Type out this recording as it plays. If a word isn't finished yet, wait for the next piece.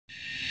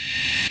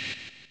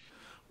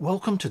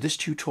Welcome to this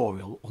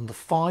tutorial on the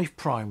 5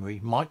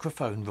 primary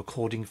microphone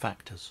recording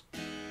factors.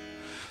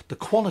 The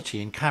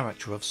quality and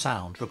character of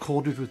sound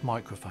recorded with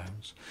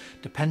microphones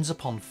depends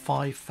upon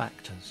 5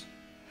 factors.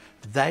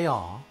 They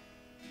are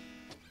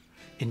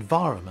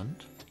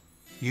environment,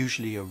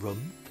 usually a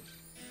room,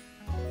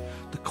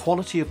 the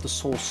quality of the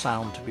source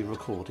sound to be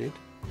recorded,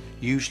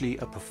 usually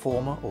a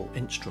performer or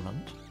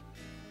instrument,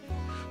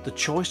 the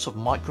choice of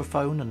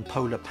microphone and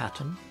polar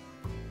pattern,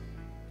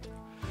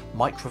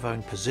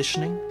 microphone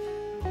positioning,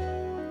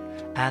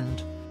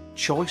 and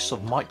choice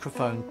of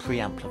microphone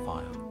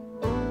preamplifier.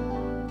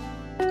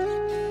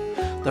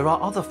 There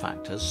are other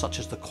factors such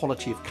as the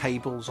quality of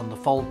cables and the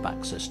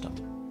foldback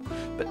system,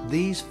 but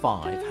these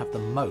 5 have the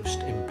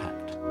most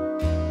impact.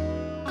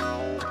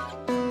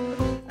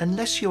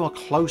 Unless you are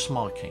close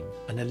miking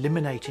and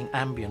eliminating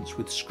ambience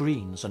with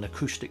screens and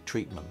acoustic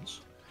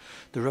treatments,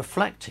 the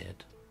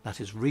reflected,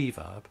 that is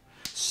reverb,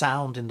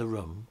 sound in the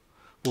room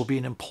will be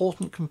an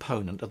important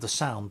component of the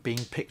sound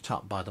being picked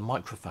up by the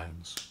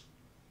microphones.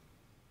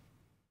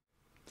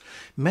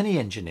 Many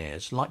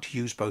engineers like to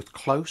use both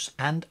close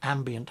and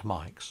ambient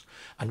mics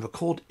and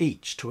record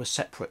each to a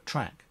separate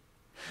track.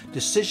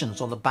 Decisions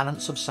on the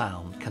balance of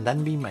sound can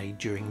then be made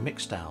during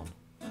mixdown.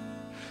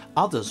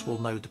 Others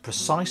will know the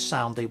precise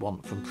sound they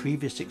want from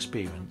previous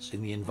experience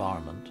in the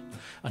environment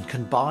and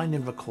combine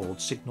and record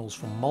signals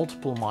from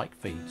multiple mic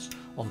feeds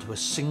onto a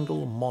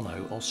single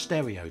mono or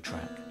stereo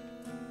track.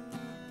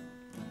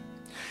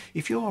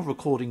 If you are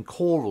recording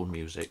choral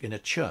music in a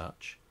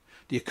church,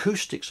 the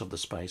acoustics of the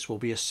space will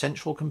be a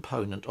central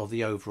component of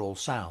the overall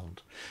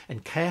sound,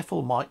 and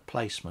careful mic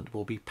placement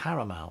will be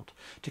paramount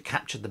to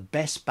capture the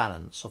best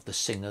balance of the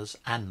singers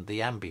and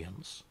the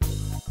ambience.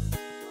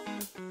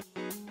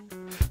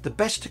 The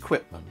best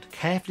equipment,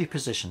 carefully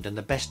positioned in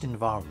the best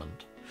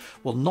environment,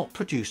 will not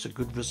produce a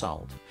good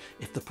result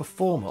if the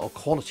performer or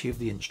quality of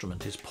the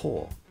instrument is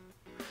poor.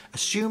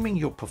 Assuming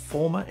your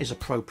performer is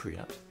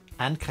appropriate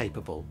and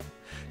capable,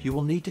 you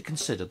will need to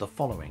consider the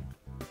following: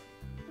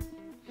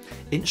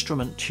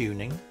 instrument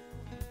tuning,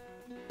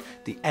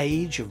 the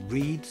age of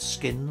reeds,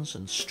 skins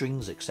and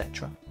strings,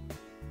 etc.,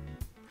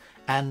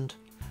 and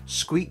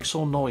squeaks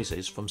or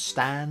noises from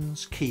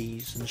stands,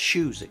 keys and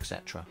shoes,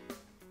 etc.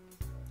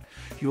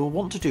 You will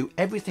want to do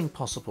everything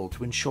possible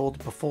to ensure the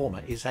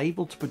performer is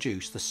able to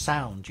produce the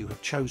sound you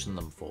have chosen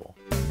them for.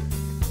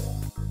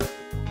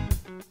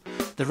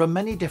 There are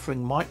many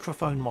differing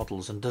microphone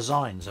models and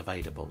designs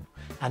available,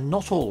 and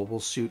not all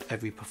will suit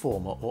every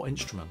performer or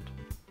instrument.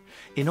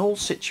 In all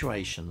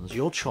situations,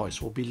 your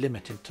choice will be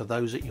limited to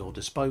those at your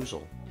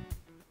disposal.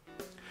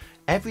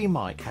 Every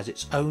mic has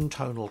its own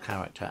tonal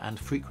character and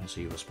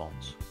frequency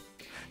response.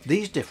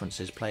 These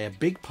differences play a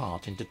big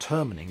part in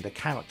determining the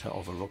character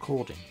of a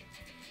recording.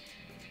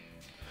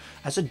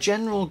 As a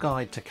general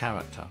guide to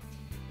character,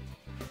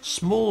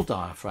 small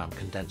diaphragm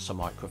condenser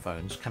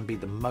microphones can be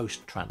the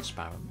most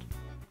transparent.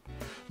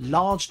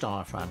 Large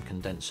diaphragm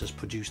condensers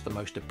produce the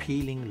most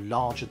appealing,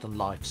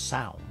 larger-than-life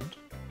sound.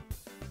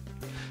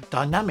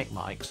 Dynamic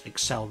mics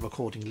excel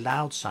recording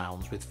loud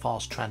sounds with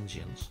fast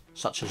transients,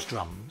 such as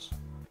drums.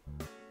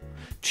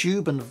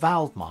 Tube and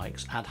valve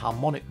mics add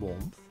harmonic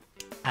warmth,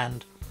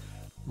 and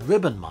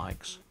ribbon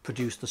mics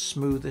produce the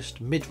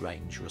smoothest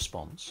mid-range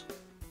response.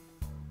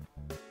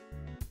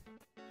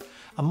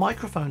 A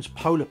microphone's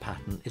polar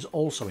pattern is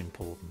also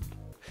important.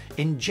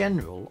 In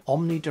general,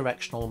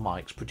 omnidirectional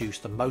mics produce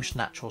the most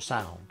natural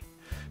sound,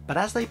 but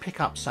as they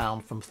pick up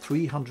sound from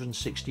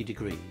 360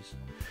 degrees,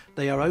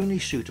 they are only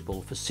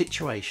suitable for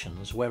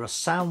situations where a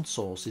sound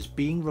source is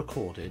being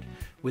recorded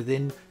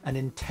within an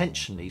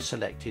intentionally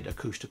selected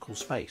acoustical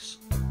space.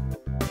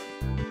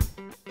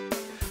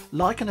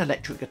 Like an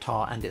electric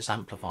guitar and its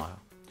amplifier,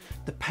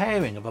 the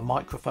pairing of a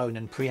microphone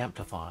and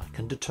preamplifier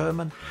can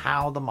determine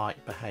how the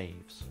mic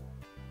behaves.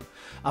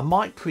 A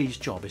mic pre's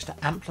job is to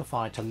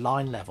amplify to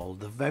line level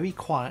the very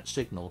quiet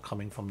signal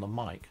coming from the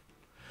mic.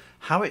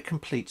 How it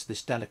completes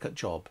this delicate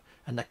job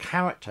and the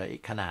character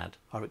it can add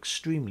are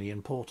extremely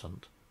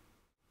important.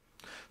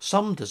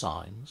 Some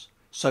designs,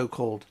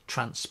 so-called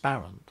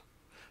transparent,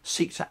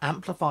 seek to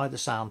amplify the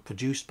sound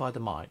produced by the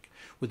mic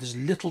with as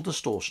little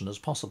distortion as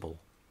possible,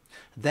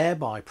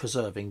 thereby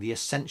preserving the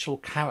essential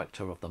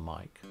character of the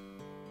mic.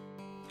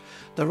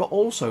 There are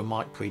also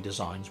mic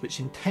pre-designs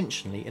which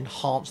intentionally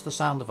enhance the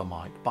sound of a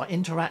mic by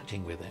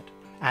interacting with it,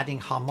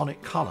 adding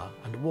harmonic colour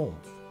and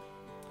warmth.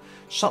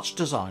 Such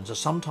designs are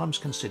sometimes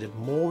considered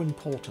more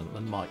important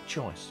than mic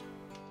choice.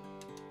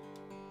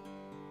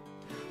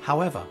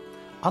 However,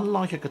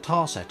 unlike a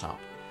guitar setup,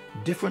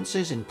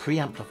 differences in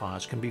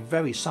preamplifiers can be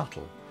very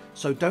subtle,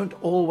 so don't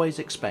always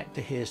expect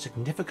to hear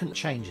significant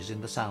changes in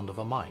the sound of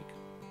a mic.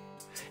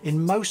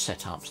 In most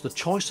setups, the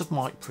choice of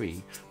mic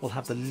pre will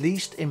have the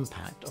least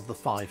impact of the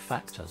 5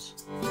 factors.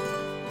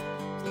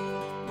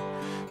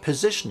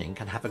 Positioning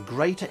can have a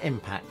greater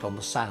impact on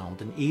the sound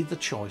than either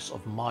choice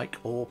of mic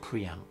or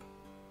preamp.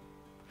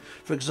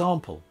 For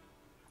example,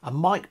 a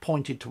mic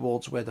pointed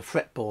towards where the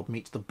fretboard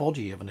meets the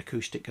body of an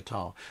acoustic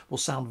guitar will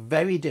sound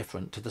very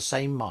different to the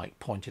same mic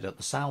pointed at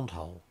the sound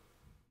hole.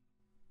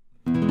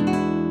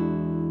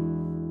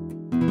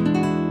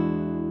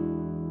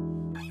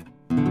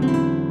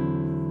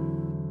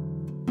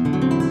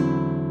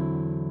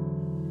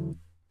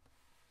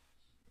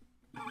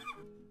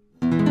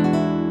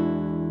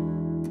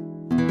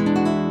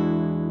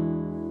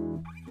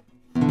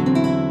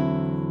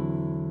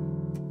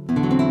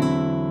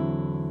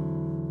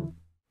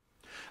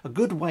 A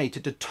good way to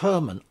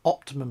determine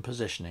optimum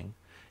positioning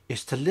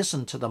is to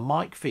listen to the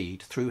mic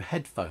feed through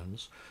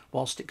headphones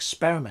whilst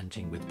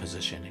experimenting with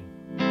positioning.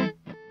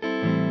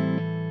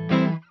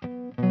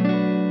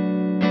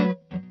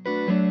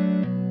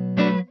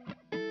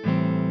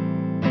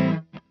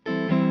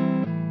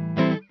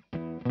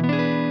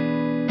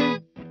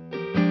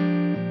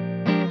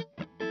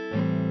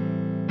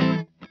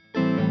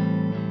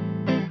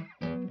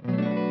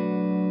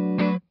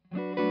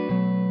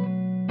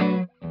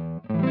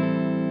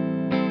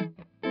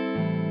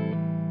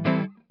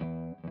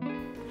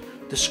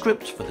 The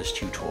script for this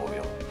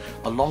tutorial,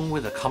 along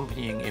with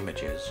accompanying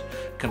images,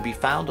 can be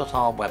found at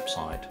our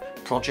website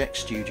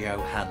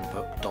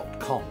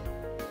projectstudiohandbook.com.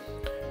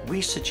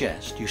 We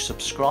suggest you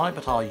subscribe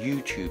at our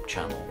YouTube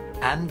channel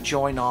and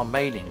join our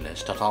mailing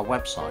list at our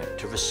website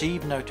to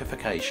receive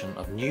notification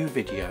of new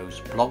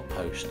videos, blog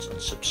posts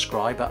and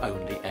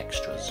subscriber-only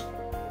extras.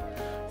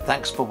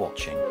 Thanks for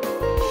watching.